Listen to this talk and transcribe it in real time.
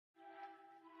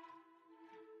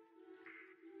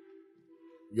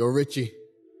Yo, Richie.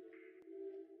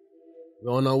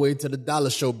 We're on our way to the dollar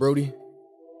show, Brody.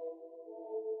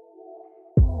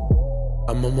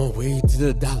 I'm on my way to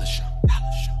the dollar show.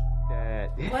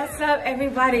 What's up,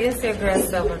 everybody? It's your girl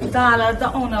Silvadolla,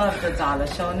 the owner of the dollar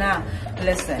show. Now,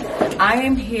 listen, I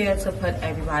am here to put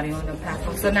everybody on the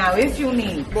platform. So now, if you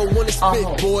need I'm on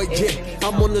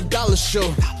the dollar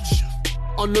show.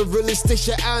 On the real estate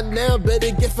shit out now,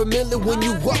 better get familiar when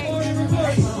you walk.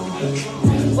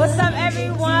 What's up,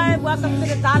 everyone? Welcome to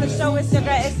the dollar show. It's your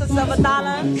girl, it's the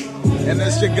Silvadolla. And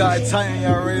it's your guy, Titan.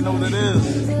 Y'all already know what it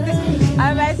is.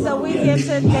 Alright, so we here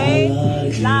today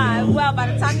live. Well,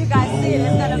 by the time you guys see it,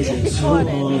 it's gonna be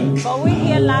recorded. But we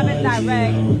here live and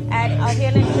direct at a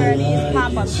Healing Journeys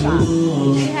pop-up shop.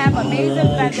 We have amazing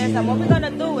vendors, and what we're gonna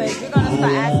do is we're gonna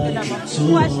start asking them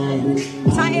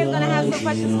questions. Titan's gonna have some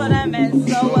questions for them, and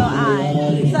so will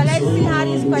I. So let's see how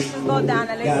these questions go down,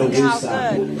 and let's see how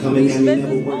good these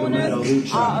business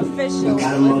owners are official with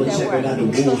their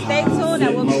work. So stay tuned,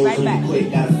 and we'll be right back.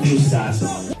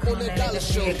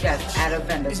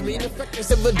 It's main effect,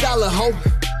 it's $1, ho.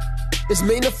 It's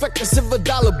main effect, it's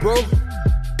 $1, bro.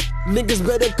 Niggas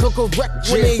better come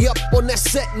correct when they up on that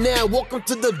set now. Welcome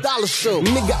to the dollar show.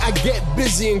 Nigga, I get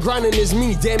busy and grinding is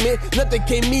me, damn it. Nothing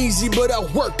came easy, but I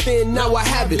worked and now I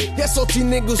have it. Yes, OT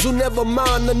niggas who never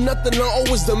mind or nothing are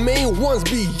always the main ones.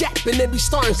 Be yapping, they be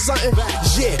starting something.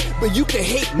 Yeah, but you can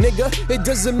hate, nigga. It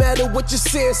doesn't matter what you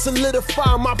say,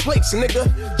 solidify my place, nigga.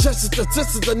 Just the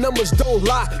statistics, the numbers don't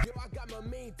lie. Yo, I got my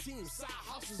main team, side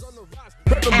houses on the rise.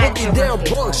 Put the boogie down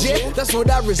Bronx, yeah, that's where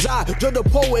I reside. Joe the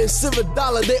Poet and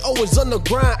Silvadolla, they always on the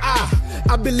grind.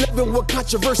 I be living with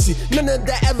controversy, none of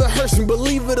that ever hurts me.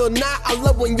 Believe it or not, I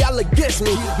love when y'all against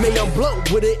me. Man, I'm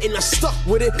blunt with it and I stuck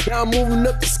with it. Now I'm moving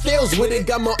up the scales with it.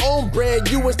 Got my own brand,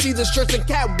 UNC the shirts and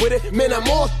cap with it. Man, I'm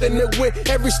authentic with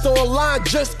every store line,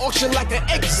 just auction like an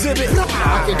exhibit.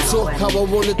 I can talk how I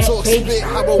wanna talk, spit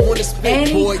how I wanna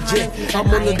spit, boy, yeah.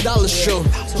 I'm on the dollar show.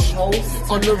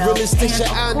 On the real estate shit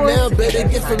out now, better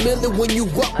get familiar when you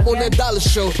up on that dollar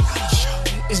show.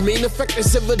 It's main effect,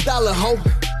 it's $1, ho.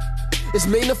 It's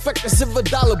main effect, it's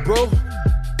 $1, bro.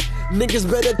 Niggas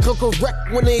better come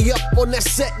correct when they up on that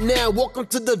set now. Welcome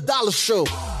to the dollar show.